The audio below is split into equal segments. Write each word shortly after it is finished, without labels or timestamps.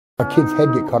a kid's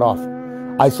head get cut off.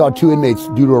 I saw 2 inmates,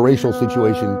 due to a racial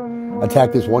situation,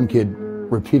 attack this one kid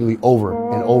repeatedly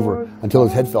over and over until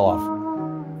his head fell off.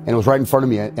 And it was right in front of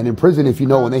me. And in prison, if you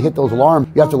know, when they hit those alarms,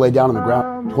 you have to lay down on the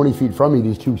ground. 20 feet from me,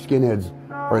 these 2 skinheads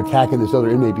are attacking this other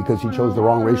inmate because he chose the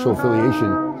wrong racial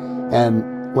affiliation.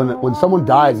 And when someone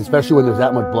dies, especially when there's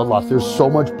that much blood loss, there's so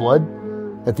much blood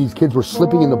that these kids were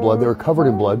slipping in the blood. They were covered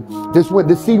in blood. This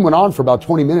scene went on for about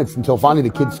 20 minutes until finally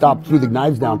the kids stopped, threw the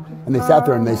knives down, and they sat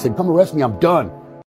there and they said, "Come arrest me, I'm done."